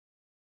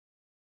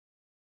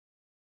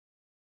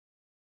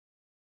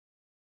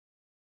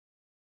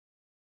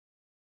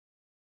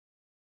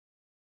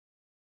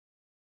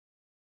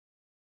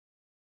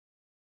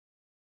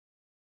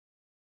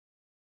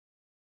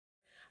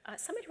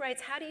Somebody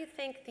writes, how do you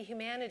think the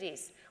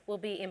humanities will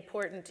be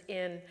important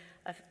in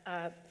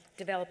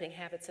developing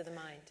habits of the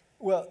mind?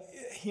 Well,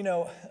 you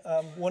know,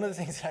 one of the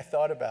things that I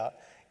thought about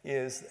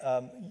is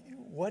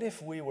what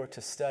if we were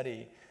to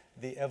study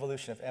the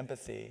evolution of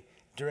empathy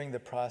during the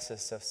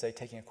process of, say,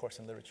 taking a course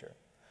in literature?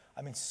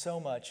 I mean, so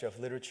much of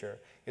literature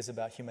is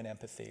about human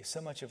empathy.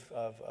 So much of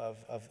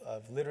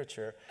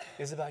literature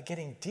is about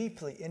getting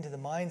deeply into the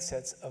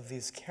mindsets of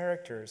these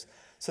characters,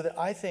 so that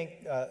I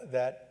think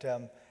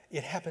that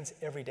it happens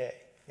every day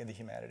in the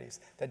humanities,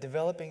 that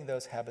developing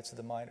those habits of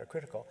the mind are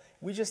critical.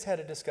 We just had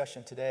a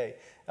discussion today.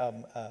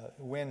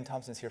 Wynn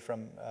Thompson's here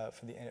from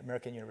the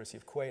American University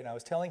of Kuwait, and I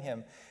was telling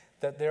him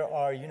that there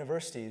are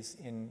universities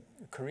in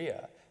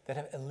Korea that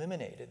have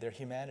eliminated their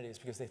humanities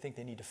because they think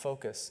they need to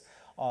focus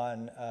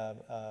on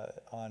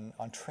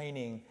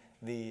training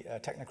the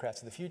technocrats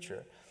of the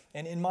future.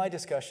 And in my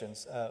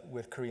discussions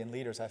with Korean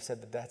leaders, I've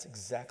said that that's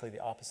exactly the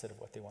opposite of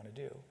what they want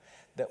to do.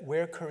 That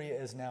where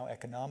Korea is now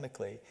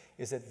economically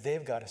is that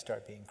they've got to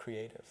start being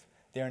creative.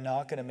 They're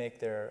not going to make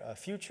their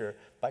future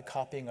by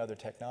copying other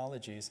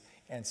technologies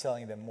and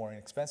selling them more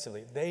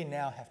inexpensively. They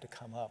now have to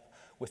come up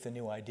with the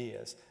new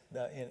ideas,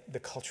 the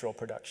cultural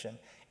production.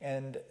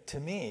 And to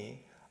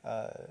me,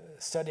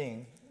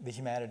 studying the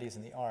humanities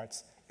and the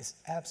arts is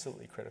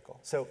absolutely critical.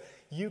 So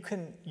you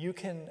can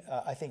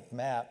I think,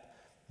 map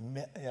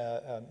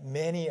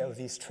many of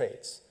these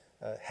traits,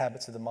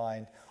 habits of the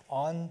mind,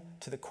 on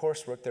to the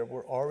coursework that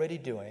we're already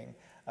doing,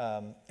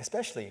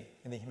 especially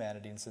in the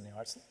humanities and the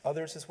arts,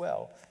 others as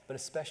well, but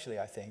especially,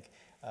 I think,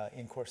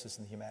 in courses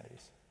in the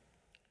humanities.